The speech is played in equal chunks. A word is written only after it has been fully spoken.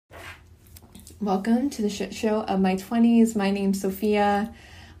Welcome to the shit show of my 20s. My name's Sophia.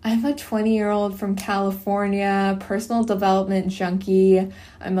 I'm a 20-year-old from California, personal development junkie.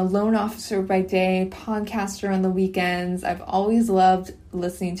 I'm a loan officer by day, podcaster on the weekends. I've always loved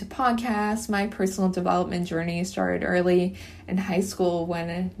listening to podcasts. My personal development journey started early in high school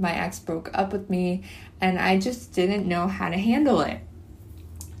when my ex broke up with me, and I just didn't know how to handle it.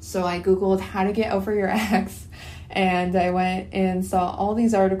 So I Googled how to get over your ex. And I went and saw all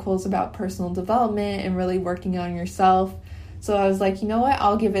these articles about personal development and really working on yourself. So I was like, you know what,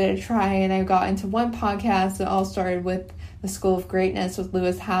 I'll give it a try. And I got into one podcast. It all started with the School of Greatness with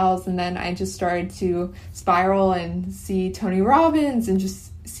Lewis Howes. And then I just started to spiral and see Tony Robbins and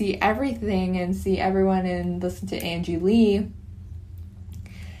just see everything and see everyone and listen to Angie Lee.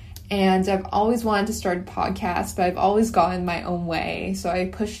 And I've always wanted to start a podcast, but I've always gotten my own way. So I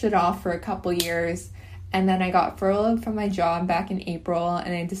pushed it off for a couple years. And then I got furloughed from my job back in April,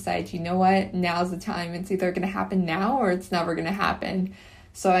 and I decided, you know what, now's the time. It's either going to happen now or it's never going to happen.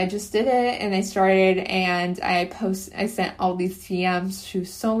 So I just did it, and I started, and I sent all these DMs to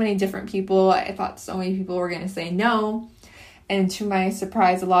so many different people. I thought so many people were going to say no. And to my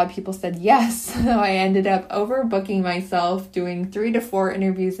surprise, a lot of people said yes. So I ended up overbooking myself, doing 3 to 4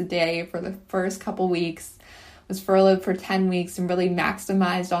 interviews a day for the first couple weeks. Was furloughed for 10 weeks and really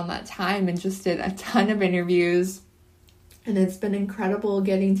maximized on that time and just did a ton of interviews. And it's been incredible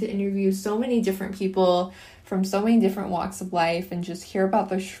getting to interview so many different people from so many different walks of life and just hear about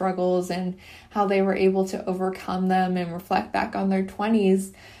their struggles and how they were able to overcome them and reflect back on their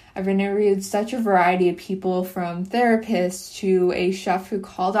 20s. I've interviewed such a variety of people, from therapists to a chef who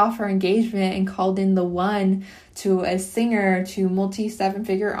called off her engagement and called in the one, to a singer, to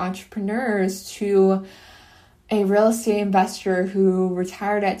multi-7-figure entrepreneurs, to a real estate investor who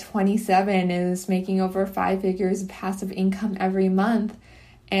retired at 27 and is making over 5 figures of passive income every month.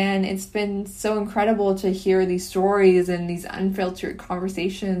 And it's been so incredible to hear these stories and these unfiltered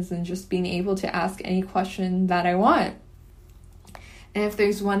conversations and just being able to ask any question that I want. And if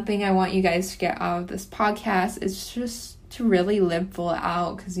there's one thing I want you guys to get out of this podcast, it's just to really live full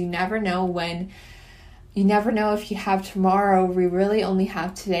out, because you never know if you have tomorrow. We really only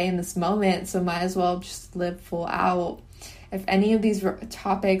have today in this moment, so might as well just live full out. If any of these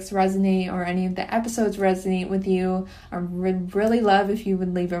topics resonate or any of the episodes resonate with you, I would really love if you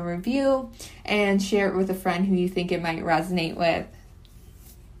would leave a review and share it with a friend who you think it might resonate with.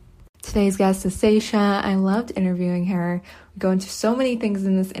 Today's guest is Saicha. I loved interviewing her. We go into so many things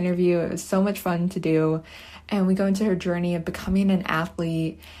in this interview. It was so much fun to do. And we go into her journey of becoming an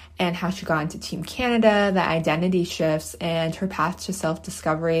athlete and how she got into Team Canada, the identity shifts, and her path to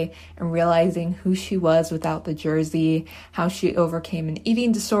self-discovery and realizing who she was without the jersey, how she overcame an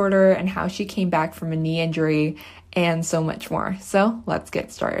eating disorder, and how she came back from a knee injury, and so much more. So let's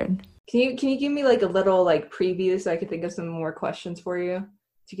get started. Can you give me like a little like preview so I could think of some more questions for you?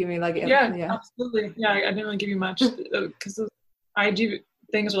 To give me like yeah, absolutely. Yeah, I didn't really give you much because IG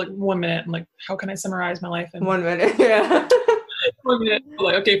things are like 1 minute. I'm like, how can I summarize my life in 1 minute? Yeah. 1 minute.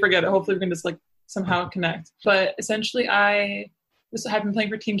 Like, okay, forget it. Hopefully we can just like somehow connect. But essentially I've been playing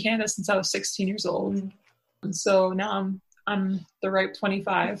for Team Canada since I was 16 years old. Mm-hmm. And so now I'm the ripe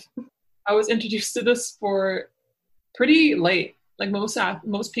 25. I was introduced to this sport pretty late. Like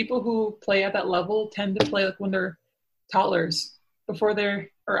most people who play at that level tend to play like when they're toddlers, before they're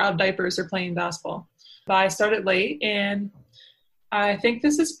out of diapers or playing basketball. But I started late, and I think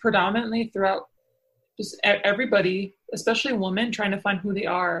this is predominantly throughout just everybody, especially women, trying to find who they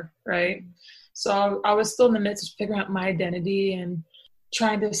are, right? So I was still in the midst of figuring out my identity and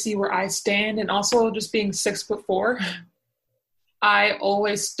trying to see where I stand, and also just being 6'4", I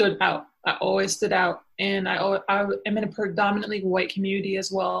always stood out. And I am in a predominantly white community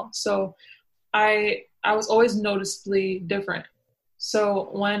as well. So I was always noticeably different. So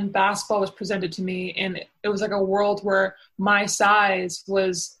when basketball was presented to me, and it was like a world where my size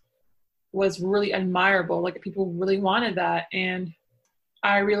was really admirable, like people really wanted that. And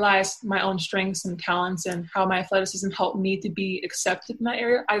I realized my own strengths and talents and how my athleticism helped me to be accepted in that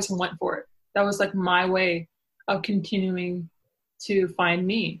area. I just went for it. That was like my way of continuing to find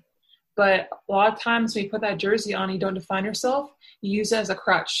me. But a lot of times when you put that jersey on, you don't define yourself. You use it as a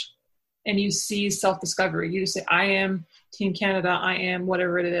crutch, and you see self-discovery. You just say, I am Team Canada, I am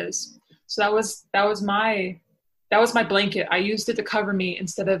whatever it is. So that was my blanket. I used it to cover me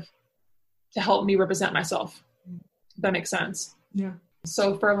instead of to help me represent myself. If that makes sense. Yeah.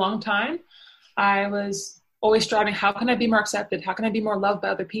 So for a long time, I was always striving, how can I be more accepted? How can I be more loved by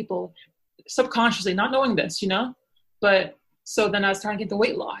other people? Subconsciously, not knowing this, But so then I was trying to get the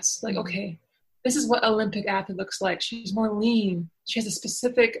weight loss. Like, okay, this is what Olympic athlete looks like. She's more lean. She has a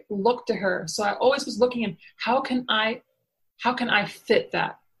specific look to her. So I always was looking at how can I fit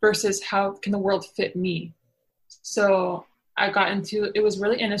that versus how can the world fit me? So I got into, it was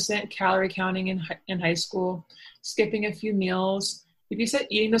really innocent, calorie counting in high school, skipping a few meals. If you said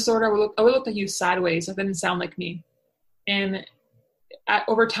eating disorder, I would look at you sideways. That didn't sound like me. And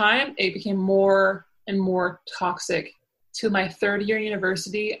over time, it became more and more toxic. To my third year in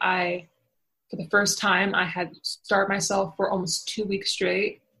university, for the first time, I had starved myself for almost 2 weeks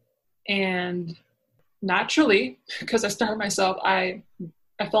straight. And naturally, because I starved myself, I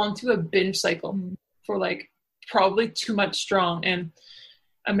fell into a binge cycle for like probably too much strong. And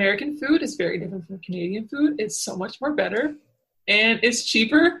American food is very different from Canadian food. It's so much more better and it's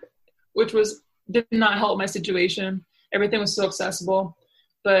cheaper, which did not help my situation. Everything was so accessible,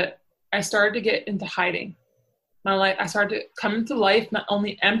 but I started to get into hiding. I started to come into life not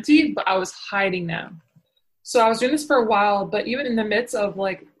only empty, but I was hiding now. So I was doing this for a while, but even in the midst of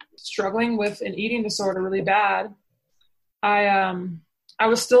like struggling with an eating disorder really bad, I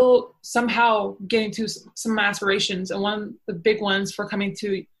was still somehow getting to some aspirations. And one of the big ones for coming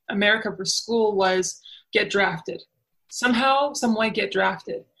to America for school was get drafted. Somehow, some way get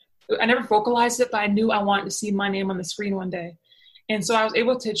drafted. I never vocalized it, but I knew I wanted to see my name on the screen one day. And so I was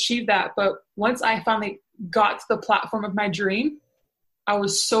able to achieve that. But once I finally got to the platform of my dream, I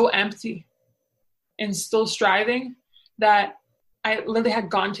was so empty and still striving that I literally had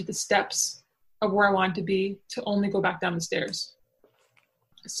gotten to the steps of where I wanted to be to only go back down the stairs.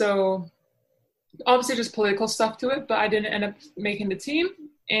 So obviously just political stuff to it, but I didn't end up making the team.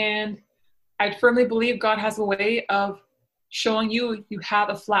 And I firmly believe God has a way of showing you have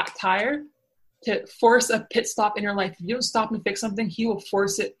a flat tire to force a pit stop in your life. If you don't stop and fix something, he will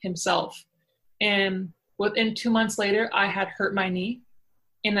force it himself. And within 2 months later, I had hurt my knee,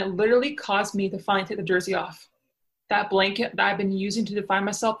 and it literally caused me to finally take the jersey off. That blanket that I've been using to define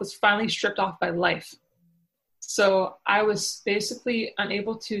myself was finally stripped off by life. So I was basically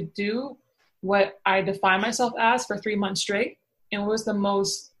unable to do what I defined myself as for 3 months straight. And it was the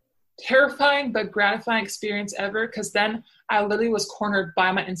most terrifying but gratifying experience ever, because then I literally was cornered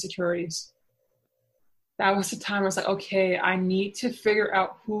by my insecurities. That was the time I was like, okay, I need to figure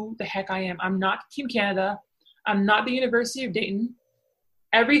out who the heck I am. I'm not Team Canada. I'm not the University of Dayton.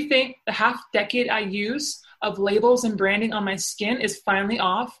 Everything, the half decade I used of labels and branding on my skin is finally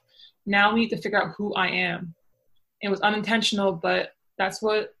off. Now we need to figure out who I am. It was unintentional, but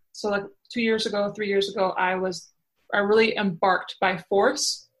so like 3 years ago, I really embarked by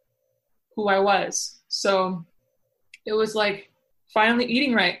force who I was. So it was like finally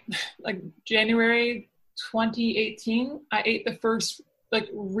eating right. Like January 2018, I ate the first like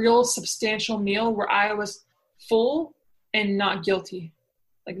real substantial meal where I was full and not guilty.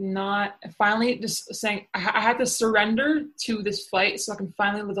 Like not finally just saying I had to surrender to this fight so I can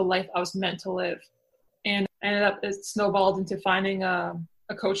finally live the life I was meant to live. And it snowballed into finding a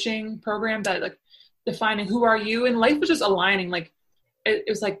coaching program that like defining who are you, and life was just aligning. Like it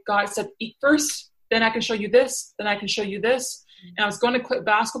was like God said, eat first, then I can show you this, then I can show you this. And I was going to quit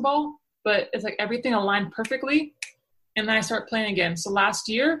basketball, but it's like everything aligned perfectly. And then I started playing again. So last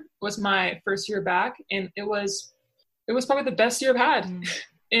year was my first year back, and it was probably the best year I've had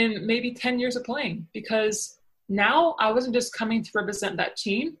in maybe 10 years of playing, because now I wasn't just coming to represent that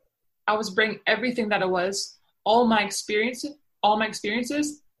team. I was bringing everything that I was, all my experiences,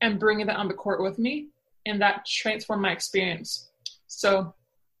 and bringing that on the court with me, and that transformed my experience. So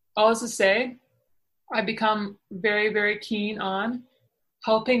all this to say, I've become very, very keen on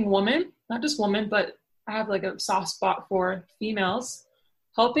helping women, not just women, but I have like a soft spot for females,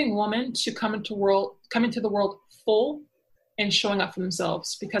 helping women to come into the world full and showing up for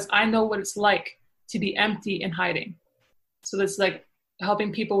themselves, because I know what it's like to be empty and hiding. So that's like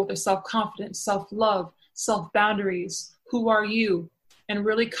helping people with their self-confidence, self-love, self-boundaries. Who are you? And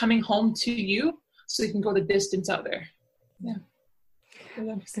really coming home to you so you can go the distance out there. Yeah.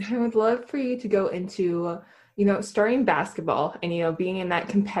 I would love for you to go into, starting basketball and, being in that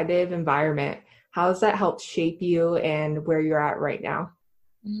competitive environment. How has that helped shape you and where you're at right now?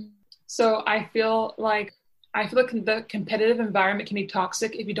 So I feel like the competitive environment can be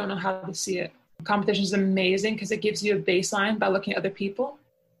toxic if you don't know how to see it. Competition is amazing because it gives you a baseline by looking at other people.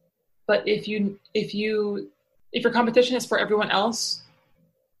 But if your competition is for everyone else,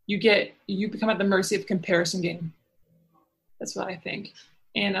 you become at the mercy of comparison game. That's what I think.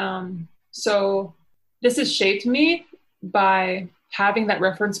 And so this has shaped me by having that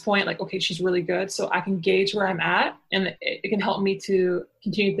reference point, like, okay, she's really good, so I can gauge where I'm at, and it can help me to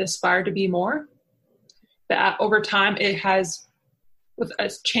continue to aspire to be more. But over time, it has, with a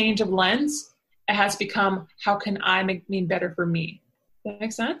change of lens, it has become, how can I make me better for me? Does that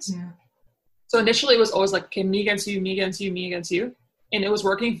make sense? Yeah. So initially it was always like, okay, me against you, me against you, me against you. And it was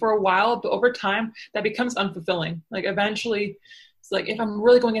working for a while, but over time that becomes unfulfilling. Like eventually it's like, if I'm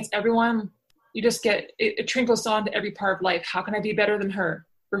really going against everyone, you just get, it trickles on to every part of life. How can I be better than her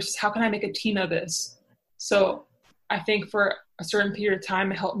versus how can I make a team of this? So I think for a certain period of time,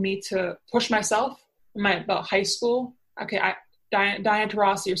 it helped me to push myself in about high school. Okay, Diane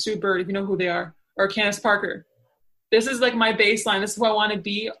Taurasi or Sue Bird, if you know who they are, or Candace Parker. This is like my baseline. This is who I want to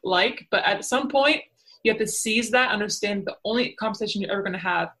be like. But at some point, you have to seize that, understand the only competition you're ever going to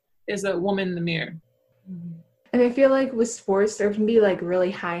have is a woman in the mirror. And I feel like with sports, there can be like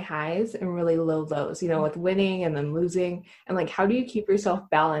really high highs and really low lows, you know, with winning and then losing. And like, how do you keep yourself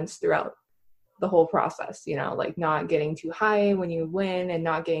balanced throughout the whole process, you know, like not getting too high when you win and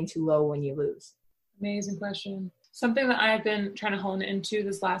not getting too low when you lose? Amazing question. Something that I've been trying to hone into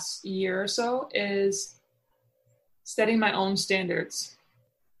this last year or so is setting my own standards,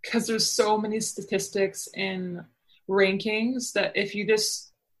 because there's so many statistics and rankings that if you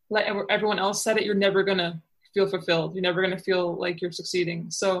just let everyone else set it, you're never going to feel fulfilled. You're never going to feel like you're succeeding.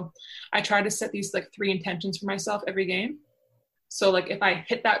 So I try to set these like 3 intentions for myself every game. So like if I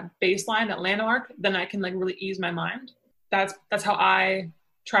hit that baseline, that landmark, then I can like really ease my mind. That's how I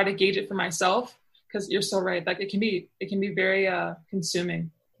try to gauge it for myself, because you're so right. Like it can be very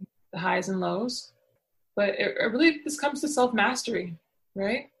consuming, the highs and lows. But it really just comes to self-mastery,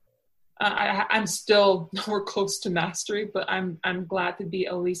 right? I'm still nowhere close to mastery, but I'm glad to be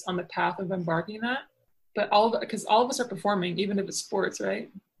at least on the path of embarking that. But because all of us are performing, even if it's sports,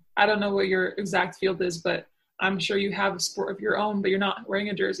 right? I don't know what your exact field is, but I'm sure you have a sport of your own, but you're not wearing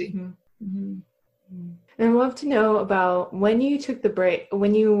a jersey. Mm-hmm. Mm-hmm. And I'd love to know about when you took the break,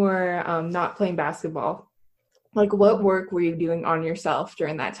 when you were not playing basketball, like what work were you doing on yourself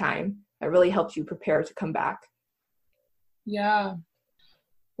during that time that really helped you prepare to come back? Yeah.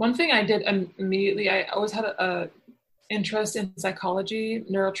 One thing I did immediately, I always had a interest in psychology,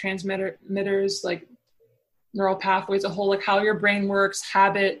 neurotransmitters, like neural pathways, a whole, like how your brain works,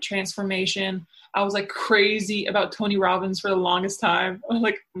 habit transformation. I was like crazy about Tony Robbins for the longest time. I was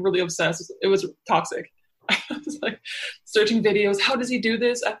like really obsessed. It was toxic. I was like searching videos. How does he do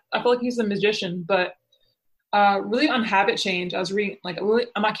this? I feel like he's a magician, but really on habit change, I was reading, like, really,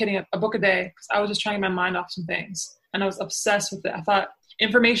 I'm not kidding, a book a day, because I was just trying to get my mind off some things, and I was obsessed with it. I thought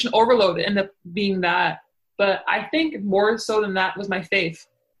information overload ended up being that, but I think more so than that was my faith.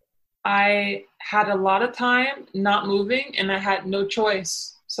 I had a lot of time not moving, and I had no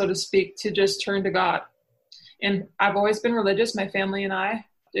choice, so to speak, to just turn to God. And I've always been religious. My family and I,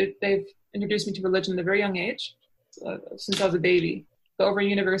 they've introduced me to religion at a very young age, since I was a baby. But over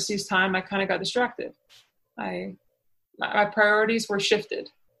university's time, I kind of got distracted. My priorities were shifted.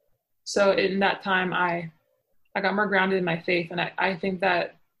 So in that time, I got more grounded in my faith. And I think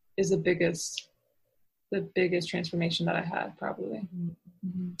that is the biggest transformation that I had, probably.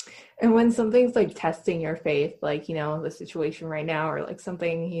 Mm-hmm. And when something's like testing your faith, like, you know, the situation right now, or like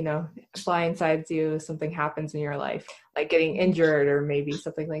something, you know, blindsides you, something happens in your life, like getting injured or maybe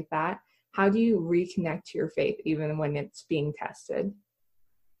something like that, how do you reconnect to your faith even when it's being tested?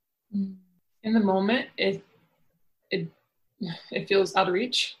 In the moment, it feels out of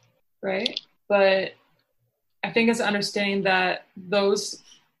reach, right? But I think it's understanding that those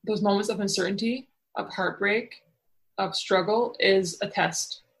moments of uncertainty, of heartbreak, of struggle is a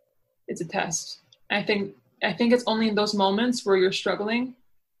test. It's a test. I think it's only in those moments where you're struggling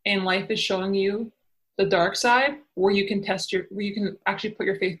and life is showing you the dark side where you can where you can actually put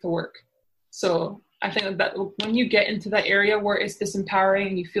your faith to work. So I think that when you get into that area where it's disempowering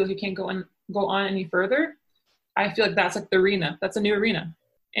and you feel you can't go on any further, I feel like that's like the arena. That's a new arena.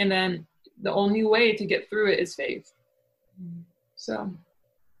 And then the only way to get through it is faith. So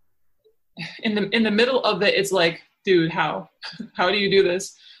in the middle of it, it's like, dude, how do you do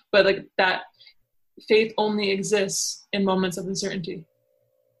this? But like that faith only exists in moments of uncertainty.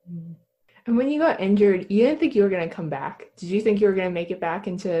 And when you got injured, you didn't think you were going to come back. Did you think you were going to make it back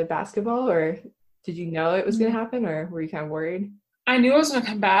into basketball, or did you know it was going to happen, or were you kind of worried? I knew I was going to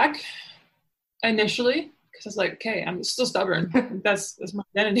come back initially, because I was like, okay, I'm still stubborn. That's my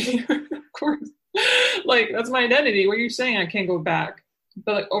identity. Of course. Like, that's my identity. What are you saying? I can't go back.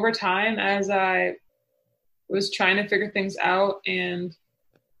 But like over time, as I was trying to figure things out and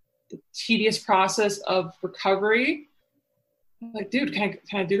the tedious process of recovery, I'm like, dude, can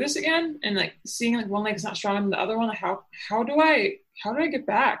I do this again? And like seeing like one leg's not stronger than the other one, like how do I get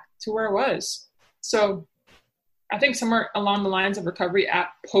back to where I was? So I think somewhere along the lines of recovery at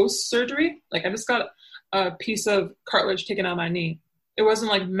post-surgery, like I just got a piece of cartilage taken out of my knee. It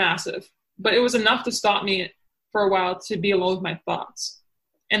wasn't like massive, but it was enough to stop me for a while to be alone with my thoughts.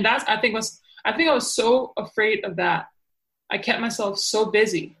 And that's, I think I was so afraid of that. I kept myself so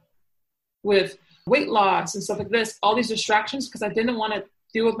busy with weight loss and stuff like this, all these distractions, because I didn't want to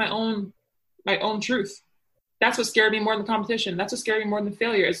deal with my own truth. That's what scared me more than the competition. That's what scared me more than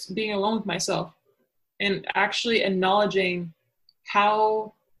failure, is being alone with myself and actually acknowledging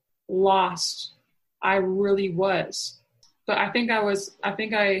how lost I really was. But I think I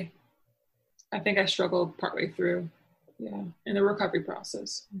struggled partway through, in the recovery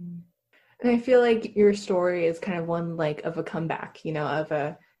process. And I feel like your story is kind of one like of a comeback, of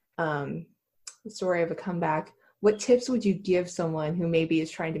a story of a comeback. What tips would you give someone who maybe is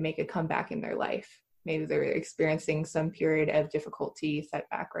trying to make a comeback in their life? Maybe they're experiencing some period of difficulty,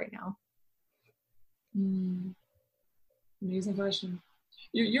 setback right now. Amazing question.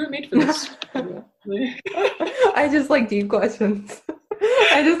 You were made for this. I just like deep questions.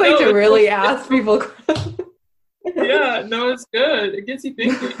 I just like to really ask people questions. Yeah, no, it's good. It gets you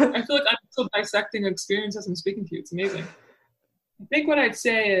thinking. I feel like I'm still dissecting an experience as I'm speaking to you. It's amazing. I think what I'd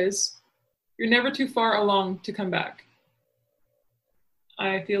say is you're never too far along to come back.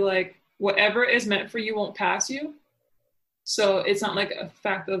 I feel like whatever is meant for you won't pass you. So it's not like a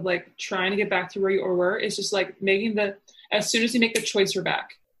fact of like trying to get back to where you were. It's just like as soon as you make the choice, you're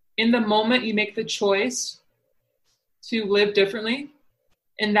back. In the moment you make the choice to live differently,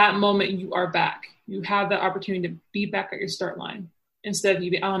 in that moment you are back. You have the opportunity to be back at your start line instead of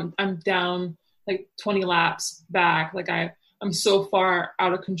you I'm down like 20 laps back. Like I'm so far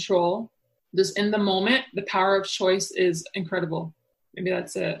out of control. Just in the moment, the power of choice is incredible. Maybe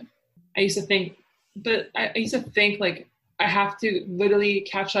that's it. I used to think like I have to literally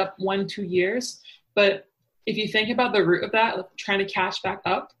catch up 1-2 years. But if you think about the root of that, like trying to catch back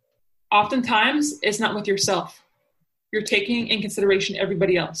up, oftentimes it's not with yourself. You're taking in consideration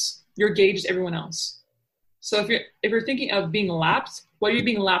everybody else. Your gauge is everyone else. So if you're thinking of being lapped, what are you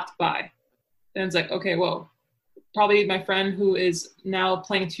being lapped by? Then it's like, okay, whoa, probably my friend who is now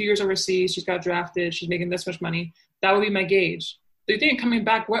playing 2 years overseas, she's got drafted, she's making this much money. That would be my gauge. So you think coming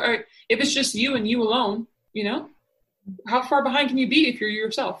back, if it's just you and you alone, how far behind can you be if you're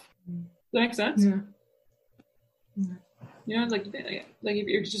yourself? Does that make sense? Yeah. Like if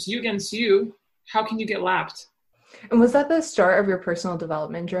you're just you against you, how can you get lapped? And was that the start of your personal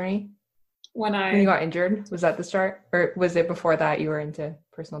development journey? When you got injured, was that the start? Or was it before that you were into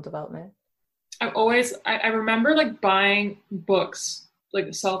personal development? I remember like buying books,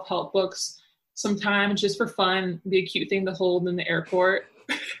 like self-help books, sometimes just for fun, be a cute thing to hold in the airport.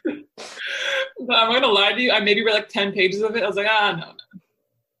 But I'm not gonna lie to you, I maybe read like 10 pages of it. I was like, no.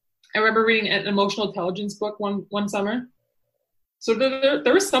 I remember reading an emotional intelligence book one summer. So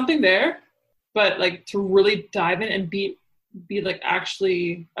there was something there, but like to really dive in and be like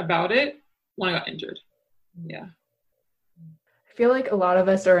actually about it when I got injured. Yeah. I feel like a lot of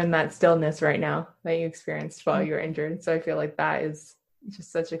us are in that stillness right now that you experienced while you were injured. So I feel like that is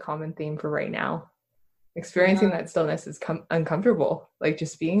just such a common theme for right now. Experiencing that stillness is uncomfortable, like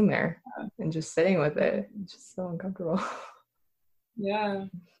just being there and just sitting with it. It's just so uncomfortable. Yeah.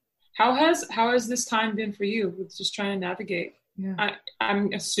 How has this time been for you with just trying to navigate? Yeah.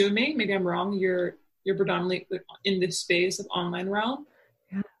 I'm assuming, maybe I'm wrong, you're predominantly in this space of online realm.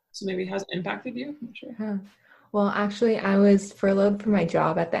 Yeah. So maybe it has impacted you? I'm not sure. Yeah. Well, actually, I was furloughed from my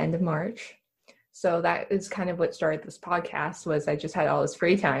job at the end of March. So that is kind of what started this podcast, was I just had all this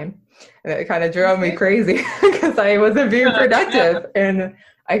free time, and it kind of drove me crazy because I wasn't being productive. Yeah. And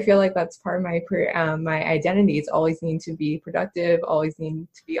I feel like that's part of my identity. It's always need to be productive, always need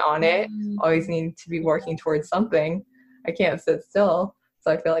to be on it, always need to be working towards something. I can't sit still.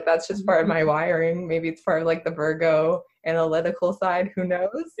 So I feel like that's just part of my wiring. Maybe it's part of like the Virgo analytical side. Who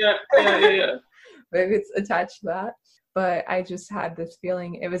knows? Yeah. Maybe it's attached to that. But I just had this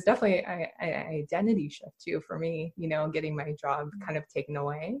feeling, it was definitely an identity shift too for me, getting my job kind of taken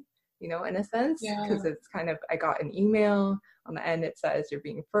away, in a sense, because it's kind of, I got an email on the end, it says you're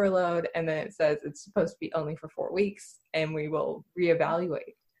being furloughed, and then it says it's supposed to be only for 4 weeks and we will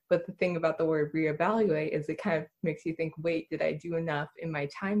reevaluate. But the thing about the word reevaluate is it kind of makes you think, wait, did I do enough in my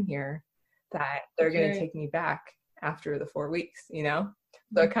time here that they're going to take me back after the 4 weeks,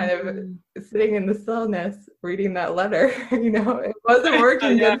 So kind of sitting in the stillness, reading that letter, it wasn't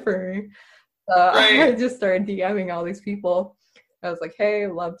working good for me. So I just started DMing all these people. I was like, hey,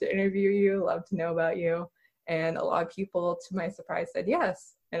 love to interview you, love to know about you. And a lot of people, to my surprise, said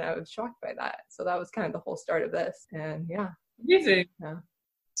yes. And I was shocked by that. So that was kind of the whole start of this. And yeah. Amazing. Yeah.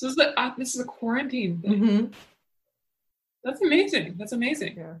 So this is a quarantine thing. Mm-hmm. That's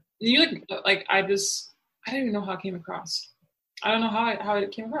amazing. Yeah. You I didn't even know how I came across. I don't know how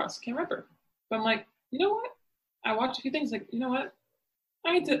it came across. Can't remember. But I'm like, you know what? I watched a few things like, you know what?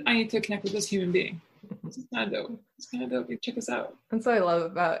 I need to connect with this human being. This is kind of dope. It's kind of dope. You check this out. That's what I love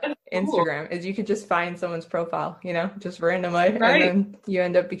about Instagram is you could just find someone's profile, just randomly, right. And then you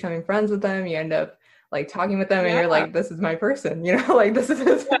end up becoming friends with them. You end up like talking with them, and you're like, this is my person, like this is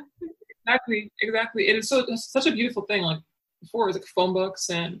his. Exactly. It is it's such a beautiful thing. Like before, it was like phone books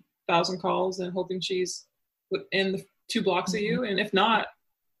and 1,000 calls and hoping she's within the 2 blocks of you, and if not,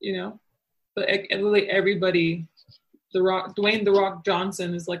 but literally everybody. Dwayne The Rock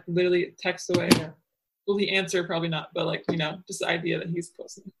Johnson is like literally text away. Yeah. Will he answer? Probably not, but like, just the idea that he's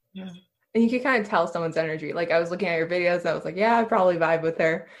posting. Yeah. And you can kind of tell someone's energy. Like I was looking at your videos and I was like, yeah, I'd probably vibe with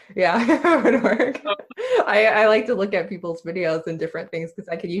her. Yeah, it would work. Oh. I like to look at people's videos and different things because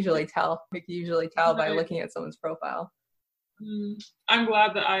I can usually tell. I can usually tell by looking at someone's profile. I'm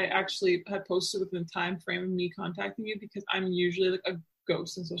glad that I actually had posted within the time frame of me contacting you because I'm usually like a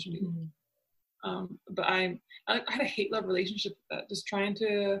ghost on social media. But I had a hate-love relationship with that. Just trying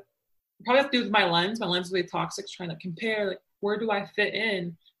to probably have to do with my lens. My lens is really toxic. Trying to compare, like, where do I fit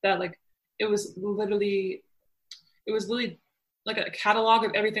in? That like it was literally like a catalog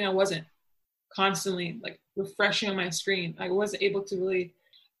of everything I wasn't. Constantly like refreshing on my screen. I wasn't able to really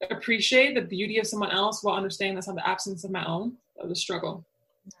appreciate the beauty of someone else while understanding that's not the absence of my own. That was a struggle.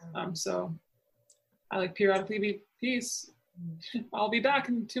 So I like periodically be peace. I'll be back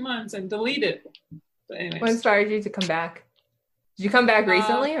in 2 months and delete it. But anyways. What inspired you to come back? Did you come back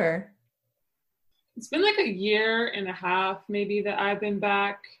recently or? It's been like 1.5 years maybe that I've been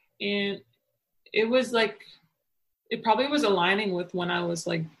back, and it was like, it probably was aligning with when I was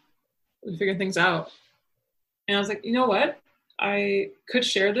like figuring things out. And I was like, you know what? I could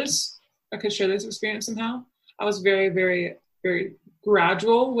share this experience somehow. I was very, very, very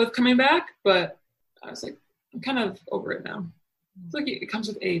gradual with coming back, but I was like, I'm kind of over it now. It's like it comes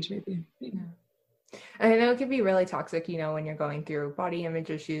with age, maybe. Yeah. I know it can be really toxic, when you're going through body image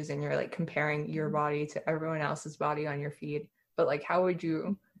issues and you're like comparing your body to everyone else's body on your feed. But like, how would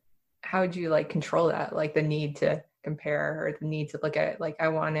you like control that? Like the need to compare or the need to look at it. Like, I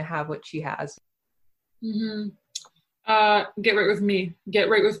want to have what she has. Get right with me. Get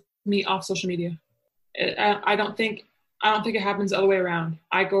right with me off social media. I don't think it happens the other way around.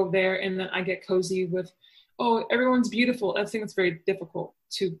 I go there and then I get cozy with, oh, everyone's beautiful. I think it's very difficult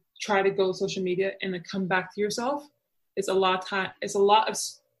to try to go to social media and then come back to yourself. It's a lot of time. It's a lot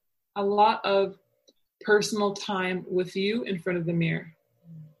of personal time with you in front of the mirror.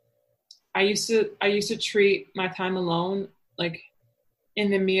 I used to treat my time alone, like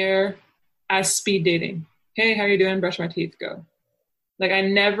in the mirror, as speed dating. Hey, how you doing? Brush my teeth, go. Like I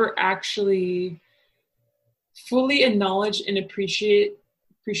never actually fully acknowledged and appreciated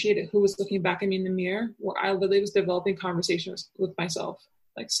who was looking back at me in the mirror, where I literally was developing conversations with myself,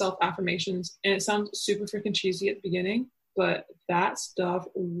 like self-affirmations. And it sounds super freaking cheesy at the beginning, but that stuff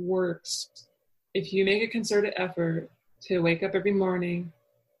works. If you make a concerted effort to wake up every morning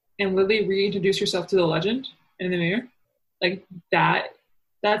and literally reintroduce yourself to the legend in the mirror, like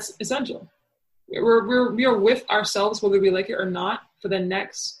that's essential. We are with ourselves, whether we like it or not, for the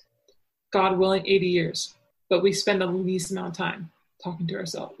next, God willing, 80 years. But we spend the least amount of time talking to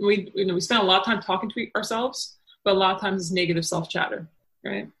ourselves. We spend a lot of time talking to ourselves, but a lot of times it's negative self-chatter,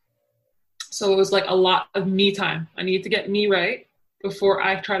 right? So it was like a lot of me time. I need to get me right before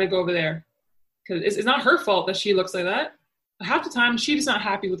I try to go over there. Because it's not her fault that she looks like that. Half the time, she's not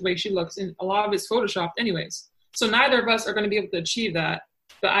happy with the way she looks, and a lot of it's photoshopped anyways. So neither of us are going to be able to achieve that.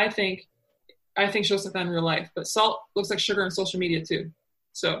 But I think she looks like that in real life. But salt looks like sugar on social media too.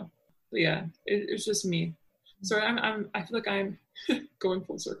 So, yeah, it's just me. So I feel like I'm going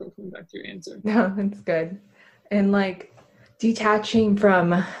full circle, coming back to your answer. No, that's good. And like detaching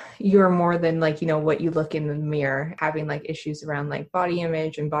from you're more than like, what you look in the mirror, having like issues around like body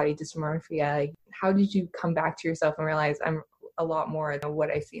image and body dysmorphia. Like, how did you come back to yourself and realize I'm a lot more than what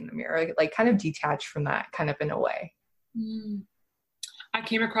I see in the mirror? Like kind of detach from that kind of in a way. I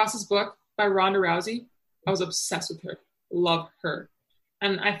came across this book by Ronda Rousey. I was obsessed with her. Love her.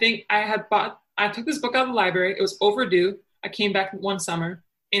 And I think I took this book out of the library. It was overdue. I came back one summer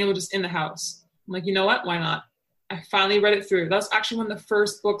and it was just in the house. I'm like, you know what? Why not? I finally read it through. That was actually one of the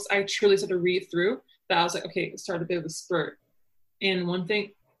first books I truly started to read through that I was like, okay, it started a bit of a spurt. And one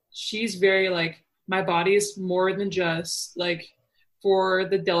thing, she's very like, my body is more than just like for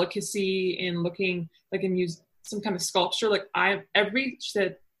the delicacy and looking like in some kind of sculpture. Like she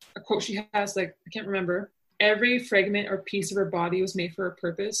said a quote she has, like, I can't remember. Every fragment or piece of her body was made for a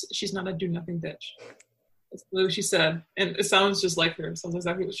purpose. She's not a do nothing bitch. That's literally what she said. And it sounds just like her. It sounds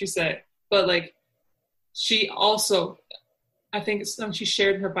exactly what she said. But like, she also I think when she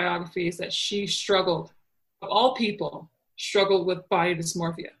shared her biography is that she struggled, of all people, struggled with body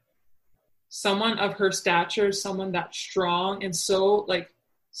dysmorphia. Someone of her stature, someone that strong and so like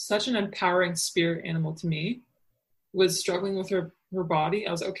such an empowering spirit animal to me was struggling with her body.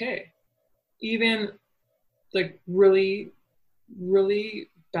 I was like, okay. Even like really, really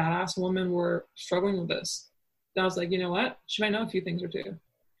badass women were struggling with this. And I was like, you know what? She might know a few things or two.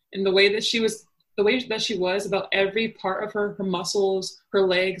 And the way that she was about every part of her muscles, her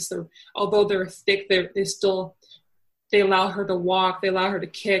legs, although they're thick, they allow her to walk, they allow her to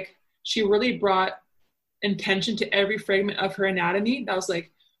kick. She really brought intention to every fragment of her anatomy. That was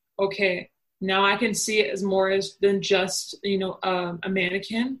like, okay, now I can see it as more than just, a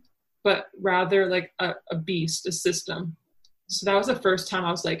mannequin, but rather like a beast, a system. So that was the first time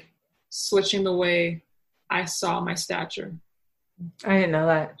I was like switching the way I saw my stature. I didn't know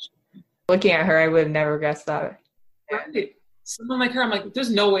that. Looking at her, I would have never guessed that. Right. Someone like her, I'm like,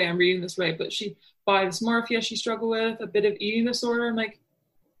 there's no way I'm reading this right. But body dysmorphia, she struggled with a bit of eating disorder. I'm like,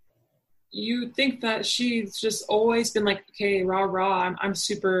 you think that she's just always been like, okay, rah, rah, I'm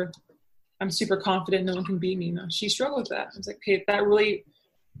super confident, no one can beat me. No, she struggled with that. I was like, okay, that really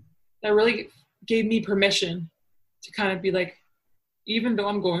gave me permission to kind of be like, even though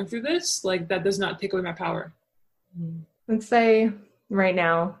I'm going through this, like that does not take away my power. Let's say right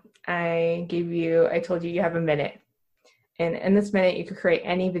now, I told you have a minute. And in this minute, you could create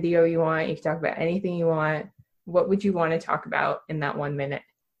any video you want. You can talk about anything you want. What would you want to talk about in that 1 minute?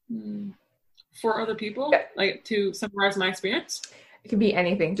 For other people? Yeah. Like to summarize my experience? It could be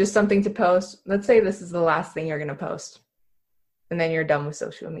anything, just something to post. Let's say this is the last thing you're going to post. And then you're done with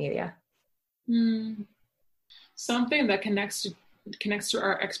social media. Something that connects to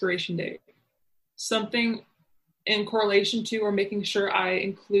our expiration date. Something in correlation to or making sure I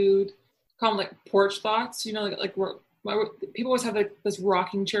include, call them like porch thoughts, like people always have like this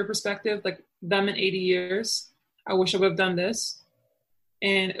rocking chair perspective, like them in 80 years. I wish I would have done this.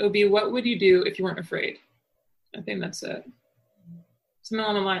 And it would be, what would you do if you weren't afraid? I think that's it. Something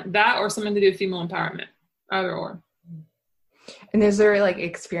on the line, that or something to do with female empowerment, either or. And is there like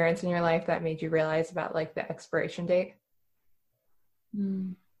experience in your life that made you realize about like the expiration date?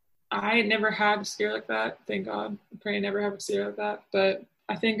 I never had a scare like that. Thank God. I pray I never have a scare like that. But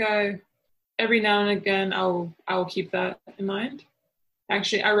I think every now and again, I will keep that in mind.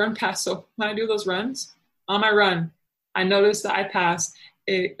 Actually, I run past. So when I do those runs, on my run, I notice that I pass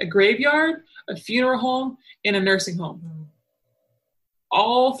a graveyard, a funeral home, and a nursing home.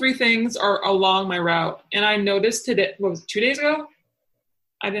 All three things are along my route. And I noticed today, 2 days ago?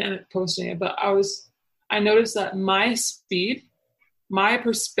 I didn't end up posting it, but I noticed that my speed, my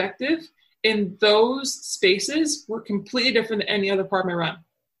perspective in those spaces were completely different than any other part of my run.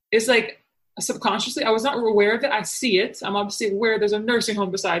 It's like subconsciously, I was not aware of it. I see it. I'm obviously aware there's a nursing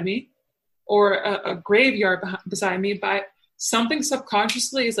home beside me or a graveyard beside me, but something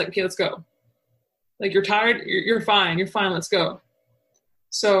subconsciously is like, okay, let's go. Like, you're tired, you're fine, let's go.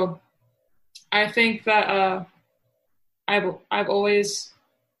 So I think that I've always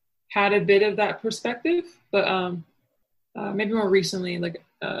had a bit of that perspective, but maybe more recently, like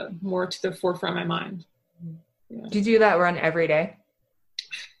more to the forefront of my mind. Yeah. Do you do that run every day?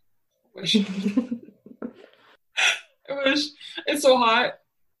 I wish. I wish. It's so hot.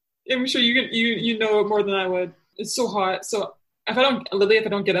 I'm sure you know it more than I would. It's so hot. So if I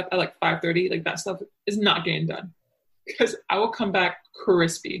don't get up at like 5:30, like that stuff is not getting done because I will come back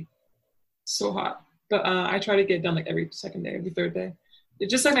crispy. So hot. But I try to get it done like every second day, every third day.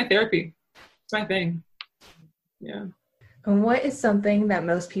 It's just like my therapy. It's my thing. Yeah. And what is something that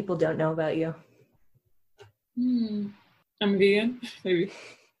most people don't know about you? I'm vegan. Maybe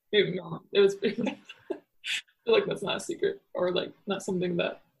not. I feel like that's not a secret or like not something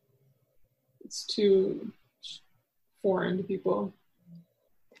that it's too foreign to people.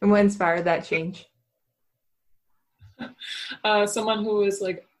 And what inspired that change? Someone who was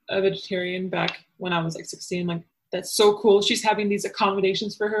like a vegetarian back when I was like 16, like, that's so cool. She's having these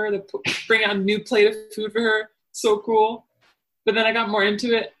accommodations for her to bring out a new plate of food for her. So cool. But then I got more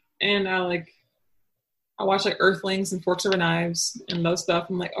into it and I watched like Earthlings and Forks Over Knives and those stuff.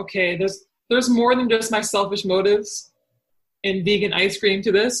 I'm like, okay, there's more than just my selfish motives and vegan ice cream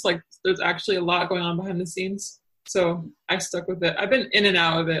to this. Like, there's actually a lot going on behind the scenes. So I stuck with it. I've been in and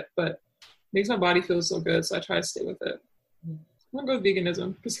out of it, but it makes my body feel so good. So I try to stay with it. I'm going to go with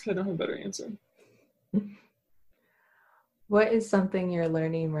veganism because I don't have a better answer. What is something you're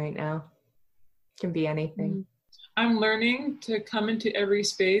learning right now? It can be anything. I'm learning to come into every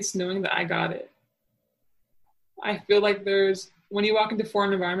space knowing that I got it. I feel like when you walk into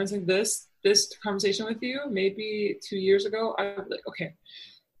foreign environments like this, this conversation with you, maybe 2 years ago, I would be like, okay,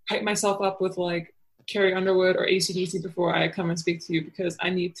 hype myself up with like Carrie Underwood or AC/DC before I come and speak to you, because I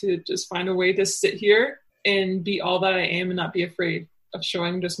need to just find a way to sit here and be all that I am and not be afraid of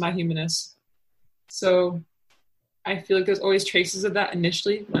showing just my humanness. So I feel like there's always traces of that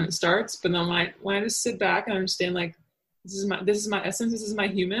initially when it starts, but then when I just sit back and understand like this is my essence, this is my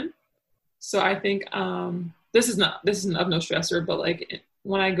human. So I think this isn't of no stressor, but like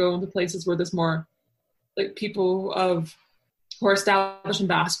when I go into places where there's more like people who are established in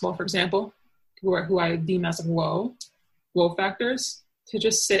basketball, for example, who I deem as like whoa factors, to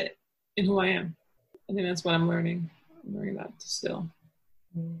just sit in who I am. I think that's what I'm learning. I'm learning that still.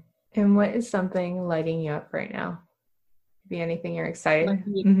 And what is something lighting you up right now? It could be anything you're excited.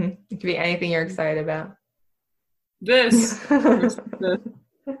 It could be anything you're excited about. This.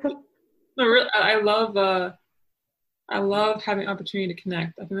 No, really, I love having opportunity to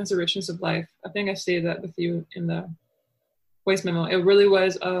connect. I think that's the richness of life. I think I stated that with you in the voice memo. It really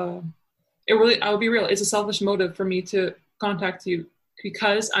was. I'll be real. It's a selfish motive for me to contact you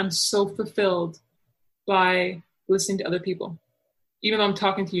because I'm so fulfilled by listening to other people. Even though I'm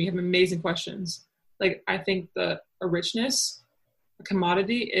talking to you, you have amazing questions. Like, I think a richness, a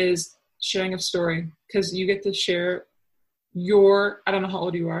commodity is sharing of story, because you get to share I don't know how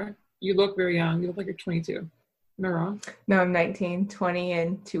old you are. You look very young. You look like you're 22. Am I wrong? No, I'm 19, 20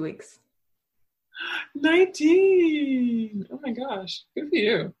 in 2 weeks. 19. Oh my gosh. Good for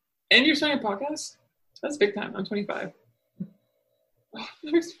you. And you're starting a podcast? That's big time. I'm 25. Oh,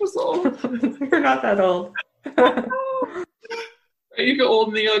 that makes me feel so old. You're not that old. You feel old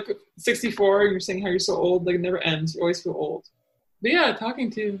and then you're like 64 and you're saying how you're so old. Like, it never ends. You always feel old. But yeah,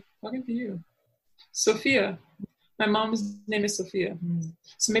 talking to you. Sophia. My mom's name is Sophia.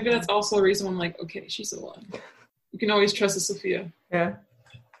 So maybe that's also a reason I'm like, okay, she's the one. You can always trust a Sophia. Yeah.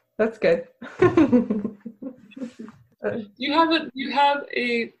 That's good. You have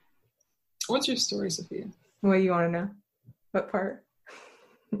a what's your story, Sophia? What do you want to know? What part?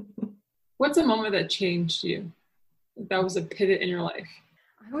 What's a moment that changed you? That was a pivot in your life?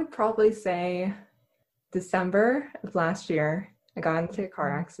 I would probably say December of last year, I got into a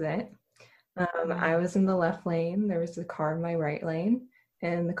car accident. I was in the left lane. There was a car in my right lane,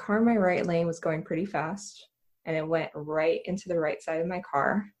 and the car in my right lane was going pretty fast, and it went right into the right side of my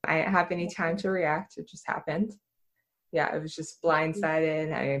car. I didn't have any time to react. It just happened. Yeah, it was just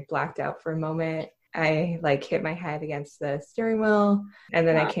blindsided. I blacked out for a moment. I hit my head against the steering wheel, and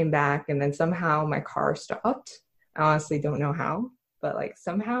then I came back, and then somehow my car stopped. I honestly don't know how, but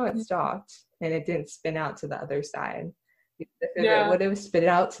somehow it stopped, and it didn't spin out to the other side. If it would have spit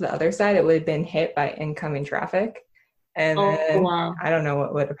out to the other side, it would have been hit by incoming traffic. And then I don't know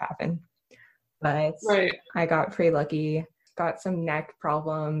what would have happened. But I got pretty lucky. Got some neck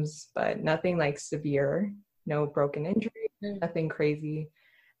problems, but nothing severe. No broken injury, nothing crazy.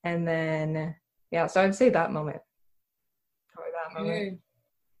 And then, so I'd say that moment. Probably that moment.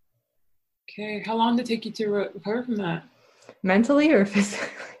 Okay. How long did it take you to recover from that? Mentally or physically?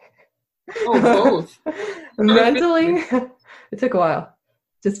 Oh, both. Mentally, it took a while.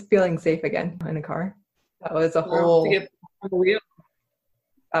 Just feeling safe again in a car. That was a whole. To get on the wheel.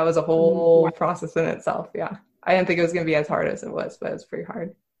 That was a whole process in itself. Yeah, I didn't think it was going to be as hard as it was, but it was pretty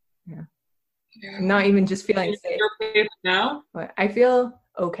hard. Yeah. Not even just feeling safe. You're okay now? But I feel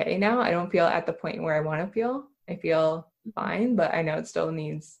okay now. I don't feel at the point where I want to feel. I feel fine, but I know it still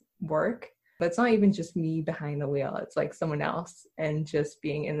needs work. But it's not even just me behind the wheel. It's someone else, and just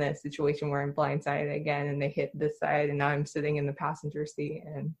being in that situation where I'm blindsided again and they hit this side and now I'm sitting in the passenger seat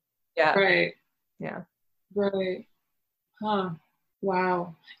and Right. Yeah. Right. Huh.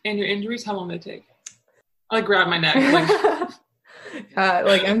 Wow. And your injuries, how long did it take? I grab my neck.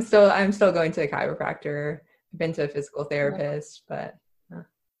 I'm still going to a chiropractor. I've been to a physical therapist, but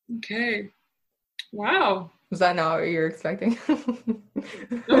Okay. Wow. Was that not what you were expecting?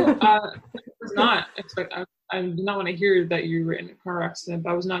 No, I was not expecting. I did not want to hear that you were in a car accident,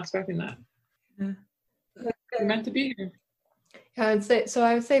 but I was not expecting that. You're meant to be here. Yeah, I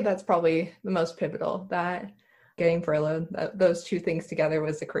would say that's probably the most pivotal. That getting furloughed, those two things together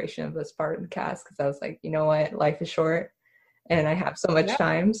was the creation of this part of the cast. Because I was like, you know what, life is short, and I have so much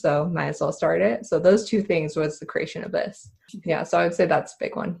time, so might as well start it. So those two things was the creation of this. Yeah, so I would say that's a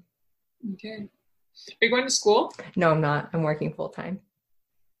big one. Okay. Are you going to school? No, I'm not. I'm working full time.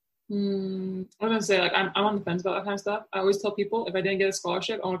 I'm gonna say I'm on the fence about that kind of stuff. I always tell people if I didn't get a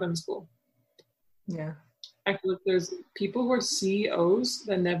scholarship, I want to go to school. Yeah. I feel like there's people who are CEOs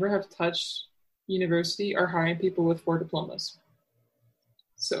that never have touched university are hiring people with 4 diplomas.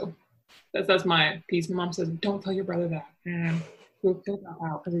 So that's my piece. My mom says, don't tell your brother that. we'll fill that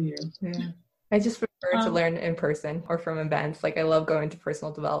out every year. Yeah. I just prefer to learn in person or from events. Like I love going to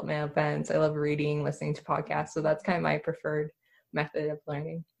personal development events. I love reading, listening to podcasts. So that's kind of my preferred method of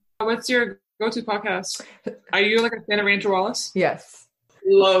learning. What's your go-to podcast? Are you like a fan of Rachel Wallace? Yes.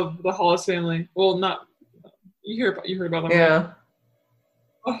 Love the Hollis family. Well, not you heard about them. Yeah. Right?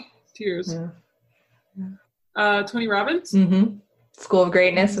 Oh, tears. Yeah. Tony Robbins. Mm-hmm. School of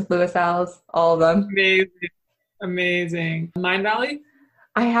Greatness with Lewis Howes. All of them. Amazing. Mind Valley.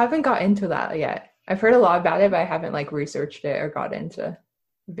 I haven't got into that yet. I've heard a lot about it, but I haven't like researched it or got into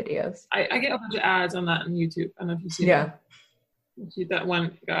videos. I get a bunch of ads on that on YouTube. I don't know if you see Yeah. See that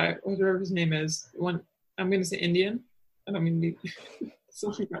one guy, whatever his name is. One, I'm going to say Indian. I don't mean to be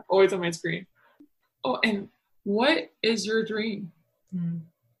so always on my screen. Oh, and what is your dream?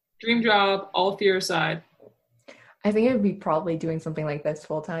 Dream job, all fear aside. I think it would be probably doing something like this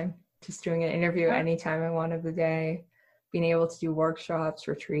full time. Just doing an interview anytime I want of the day. Being able to do workshops,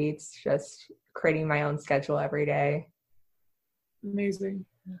 retreats, just creating my own schedule every day. Amazing.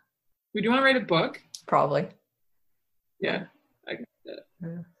 Would you want to write a book? Probably. Yeah, I get that.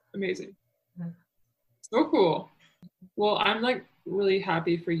 Yeah. Amazing. Yeah. So cool. Well, I'm like really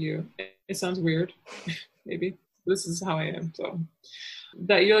happy for you. It sounds weird, maybe. This is how I am. So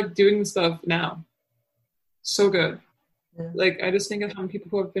that you're like doing stuff now. So good. Yeah. Like I just think of how many people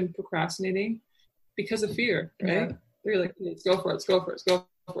who have been procrastinating because of fear, right? Yeah. They're like, let's go for it, let's go for it, let's go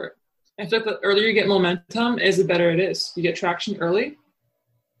for it. I feel like the earlier you get momentum is the better it is. You get traction early.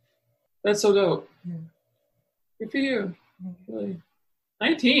 That's so dope. Yeah. Good for you. Really.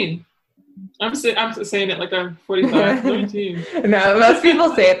 19. I'm saying it like I'm 45. 19. No, most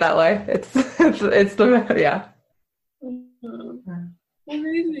people say it that way. It's the yeah.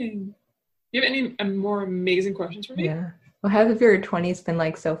 Amazing. Do you have any more amazing questions for me? Yeah. What have your 20s been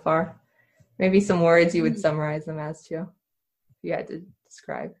like so far? Maybe some words you would summarize them as too, if you had to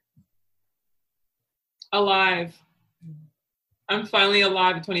describe. Alive. I'm finally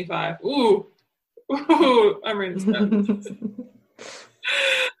alive at 25. Ooh, I'm ready to step.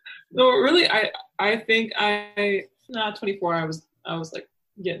 No, really, I think 24. I was like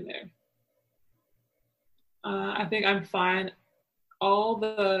getting there. I think I'm fine. They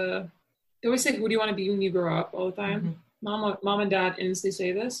always say, "Who do you want to be when you grow up?" all the time. Mm-hmm. Mom and dad instantly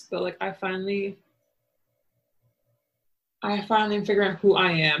say this, but like I finally am figuring out who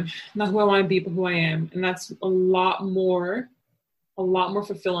I am, not who I want to be, but who I am, and that's a lot more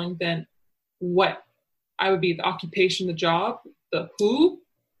fulfilling than what I would be. The occupation, the job, the who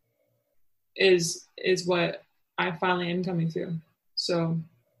is what I finally am coming to. So,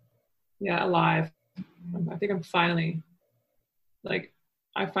 yeah, alive. I think I'm finally,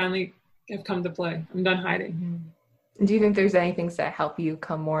 I finally have come to play. I'm done hiding. Do you think there's any things that help you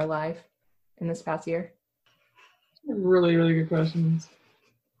come more alive in this past year? Really, really good questions.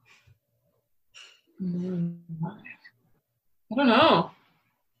 I don't know.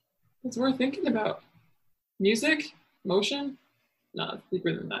 It's worth thinking about. Music? Motion? No, it's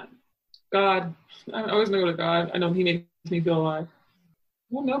deeper than that. God. I always know to God. I know He makes me feel alive.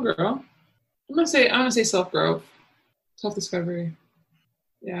 I don't know, girl. I'm gonna say self-growth. Self-discovery.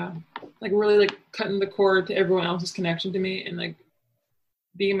 Yeah. Like really like cutting the cord to everyone else's connection to me and like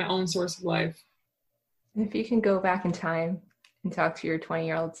being my own source of life. If you can go back in time and talk to your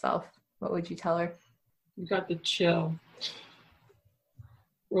 20-year-old self, what would you tell her? You got to chill.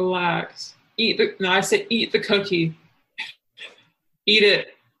 Relax. Eat the cookie. Eat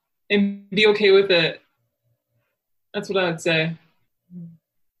it and be okay with it. That's what I would say.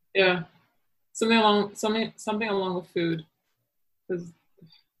 Yeah. Something along with food. Because,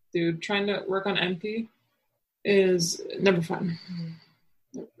 dude, trying to work on empty is never fun.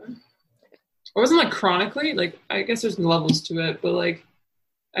 Never fun. It wasn't like chronically, like I guess there's levels to it, but like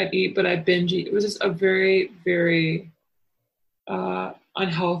I'd eat, but I'd binge eat. It was just a very, very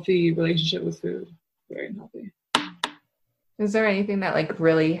unhealthy relationship with food. Very unhealthy. Is there anything that like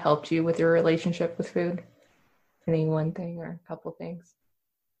really helped you with your relationship with food? Any one thing or a couple things?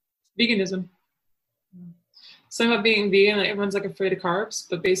 Veganism. Something about being vegan, like everyone's like afraid of carbs,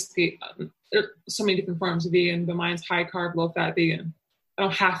 but basically there are so many different forms of vegan, but mine's high carb, low fat vegan. I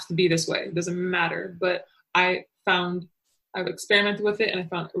don't have to be this way. It doesn't matter. But I've experimented with it and I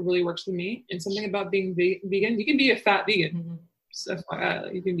found it really works for me. And something about being vegan, you can be a fat vegan. Mm-hmm. So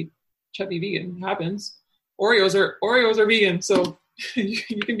FYI, you can be chubby vegan. It happens. Oreos are vegan, so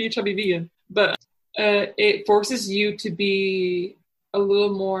you can be a chubby vegan. But it forces you to be a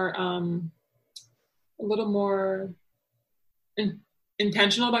little more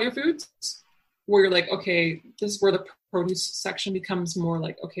intentional about your foods, where you're like, okay, this is where the produce section becomes more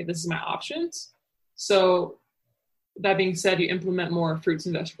like, okay, this is my options. So that being said, you implement more fruits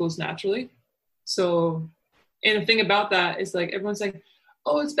and vegetables naturally. So, and the thing about that is like, everyone's like,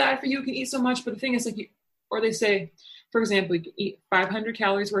 oh, it's bad for you. You can eat so much. But the thing is like, or they say, for example, you can eat 500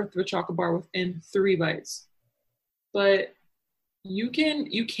 calories worth of a chocolate bar within 3 bites. But you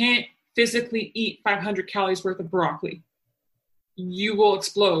can't physically eat 500 calories worth of broccoli. You will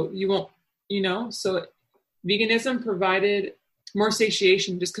explode. You won't, so veganism provided more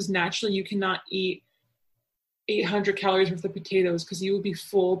satiation just because naturally you cannot eat 800 calories worth of potatoes because you will be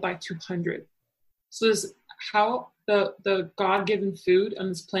full by 200. So this is how the God-given food on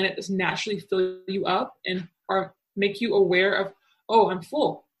this planet does naturally fill you up and make you aware of, oh, I'm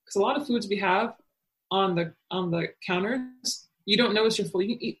full. Because a lot of foods we have on the counters, you don't notice you're full.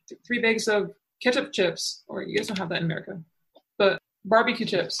 You can eat 3 bags of ketchup chips, or you guys don't have that in America, but barbecue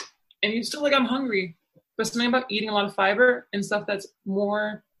chips, and you still like, I'm hungry. But something about eating a lot of fiber and stuff that's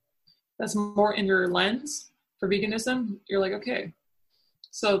more in your lens for veganism, you're like, okay.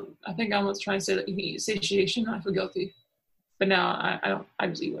 So I think I was trying to say that you can eat satiation. I feel guilty, but now I don't. I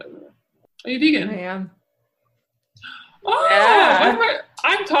just eat whatever. Are you vegan? I am. Oh, yeah.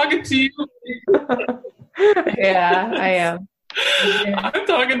 I'm talking to you. Yeah, I am. I'm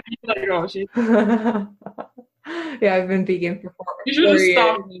talking to you like, oh, shit. Yeah, I've been vegan for 4 years. You should just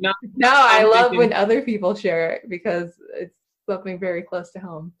stop me now. No, I love when other people share it because it's something very close to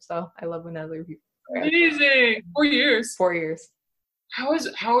home. So I love when other people share it. Amazing. 4 years. 4 years. How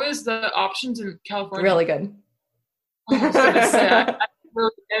is the options in California? Really good. Oh, I was gonna say, I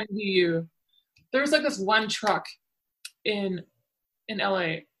really envy you. There's like this one truck in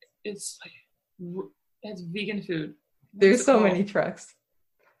LA. It's vegan food. There's so many trucks.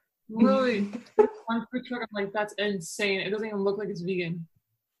 Really? One food truck, I'm like, that's insane. It doesn't even look like it's vegan.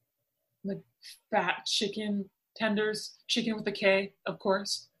 Like fat chicken tenders, chicken with a K, of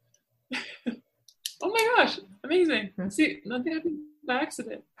course. Oh my gosh, amazing. See, nothing happened by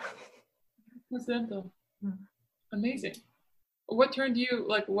accident. Coincidental. Amazing. What made you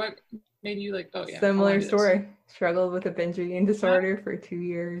like, oh yeah. Similar story. Struggled with a binge eating disorder for 2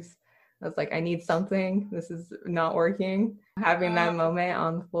 years. I was like, I need something. This is not working. Having that moment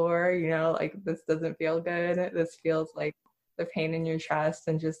on the floor, like, this doesn't feel good. This feels like the pain in your chest,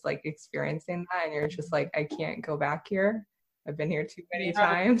 and just like experiencing that. And you're just like, I can't go back here. I've been here too many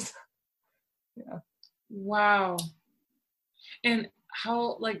times. Yeah. Wow. And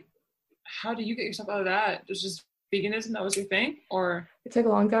how do you get yourself out of that? Just veganism, that was your thing? Or it took a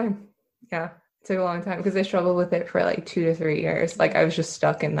long time. Yeah, it took a long time because I struggled with it for like 2 to 3 years. Like, I was just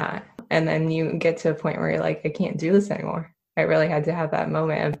stuck in that. And then you get to a point where you're like, I can't do this anymore. I really had to have that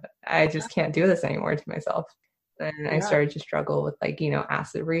moment of, I just can't do this anymore to myself. And I started to struggle with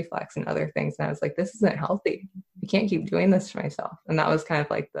acid reflux and other things. And I was like, this isn't healthy. I can't keep doing this to myself. And that was kind of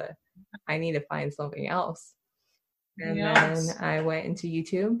like I need to find something else. And then I went into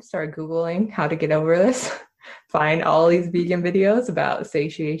YouTube, started Googling how to get over this, find all these vegan videos about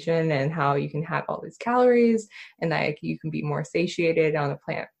satiation and how you can have all these calories and that you can be more satiated on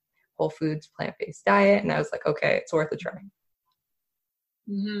a whole foods, plant-based diet. And I was like, okay, it's worth a try.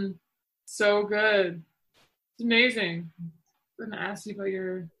 Mm-hmm. So good. It's amazing. I'm going to ask you about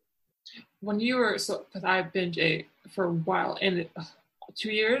because I binge ate for a while, and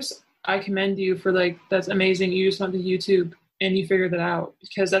 2 years, I commend you for that's amazing. You just went to YouTube and you figured that out,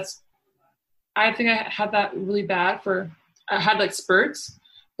 because I think I had that really bad I had spurts,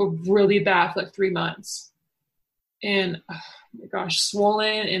 but really bad for 3 months. And oh my gosh,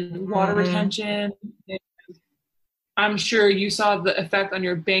 swollen and water retention. And I'm sure you saw the effect on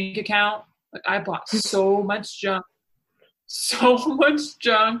your bank account. I bought so much junk.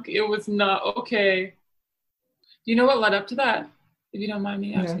 It was not okay. Do you know what led up to that? If you don't mind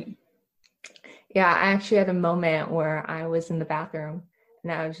me asking. Yeah, I actually had a moment where I was in the bathroom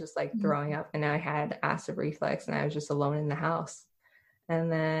and I was just throwing up, and I had acid reflux, and I was just alone in the house.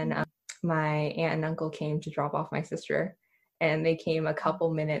 And then my aunt and uncle came to drop off my sister, and they came a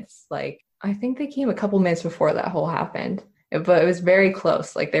couple minutes, I think they came a couple minutes before that whole happened, but it was very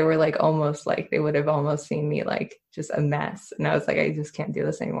close. They were almost they would have almost seen me just a mess. And I was like, I just can't do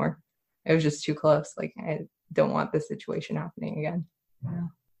this anymore. It was just too close. I don't want this situation happening again. Yeah.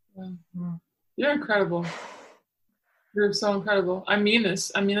 You're incredible. You're so incredible. I mean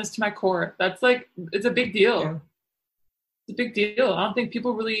this to my core. That's it's a big deal. Yeah. It's a big deal. I don't think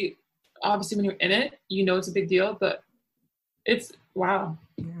people really, obviously when you're in it, it's a big deal, but it's, wow.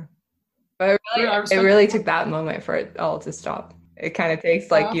 Yeah. But it really took that moment for it all to stop. It kind of takes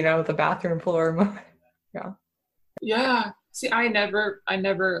the bathroom floor moment. Yeah. Yeah. See, I never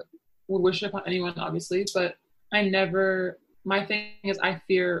would wish it upon anyone, obviously, but my thing is I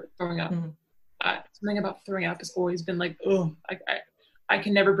fear throwing up. Something about throwing up has always been like, oh, I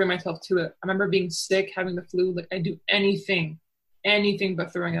can never bring myself to it. I remember being sick, having the flu. Like I do anything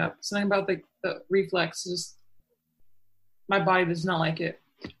but throwing up. Something about the reflex, just my body does not like it.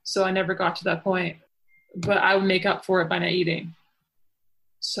 So I never got to that point, but I would make up for it by not eating.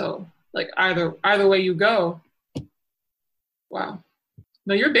 So like either way you go, wow.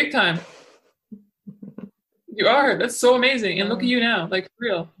 No, you're big time. You are. That's so amazing. And look at you now, like for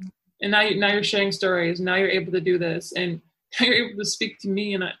real. And now you're sharing stories. Now you're able to do this, and now you're able to speak to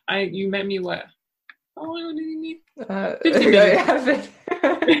me. And you met me what? How long did you meet? 50 minutes.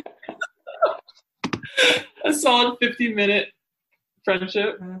 A solid 50-minute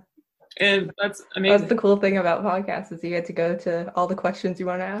friendship. And that's amazing. That's the cool thing about podcasts is you get to go to all the questions you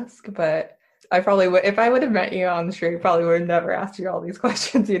want to ask. But I probably would, if I would have met you on the street, probably would have never asked you all these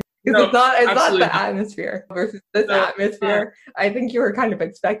questions. You know? Because it's not the atmosphere versus this atmosphere. I think you were kind of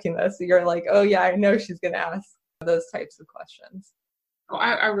expecting this. So you're like, oh yeah, I know she's going to ask those types of questions. Oh,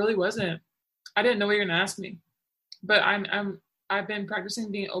 I really wasn't. I didn't know what you were going to ask me. But I've been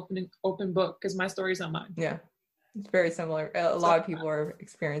practicing being open book because my story's not mine. Yeah. It's very similar. A lot of people are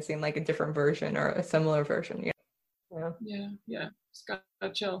experiencing like a different version or a similar version. Yeah. Just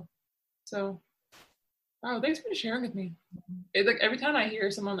gotta chill. So, wow, thanks for sharing with me. It's like every time I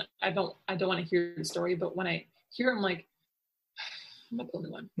hear someone, I don't want to hear the story, but when I hear, I'm like, I'm not the only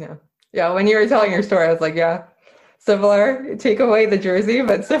one. Yeah. When you were telling your story, I was like, yeah, similar. Take away the jersey,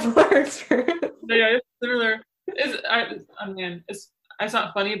 but similar experience. Yeah, it's similar. It's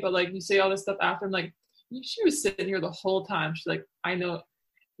not funny, but like you say all this stuff after, I'm like, she was sitting here the whole time. She's like, I know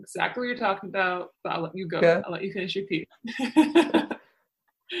exactly what you're talking about, but I'll let you go. Yeah. I'll let you finish your piece.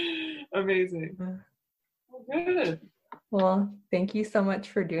 Amazing. Well, good. Well, thank you so much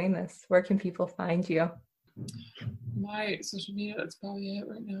for doing this. Where can people find you? My social media, that's probably it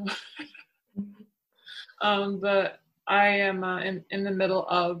right now. But I am in the middle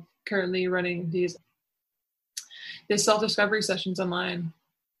of currently running these self-discovery sessions online.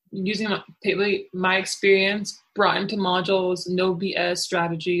 Using my experience brought into modules, no BS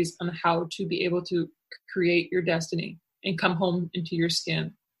strategies on how to be able to create your destiny and come home into your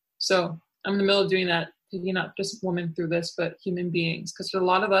skin. So I'm in the middle of doing that, taking not just women through this, but human beings. Because there's a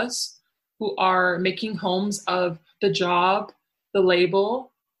lot of us who are making homes of the job, the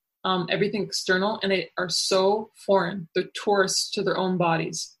label, everything external, and they are so foreign. They're tourists to their own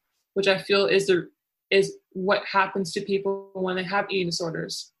bodies, which I feel is what happens to people when they have eating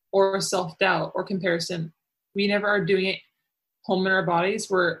disorders or self-doubt or comparison. We never are doing it home in our bodies.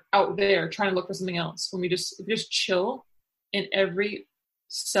 We're out there trying to look for something else. When we just chill in every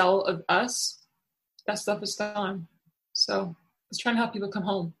cell of us, that stuff is gone. So it's trying to help people come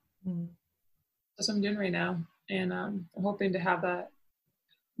home. That's what I'm doing right now. And I'm hoping to have that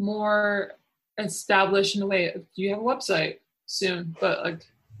more established in a way. Do you have a website soon? But like,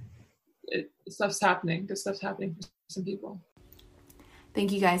 stuff's happening. Good stuff's happening for some people.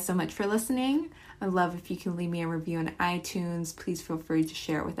 Thank you guys so much for listening. I'd love if you can leave me a review on iTunes. Please feel free to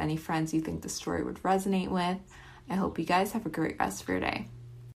share it with any friends you think the story would resonate with. I hope you guys have a great rest of your day.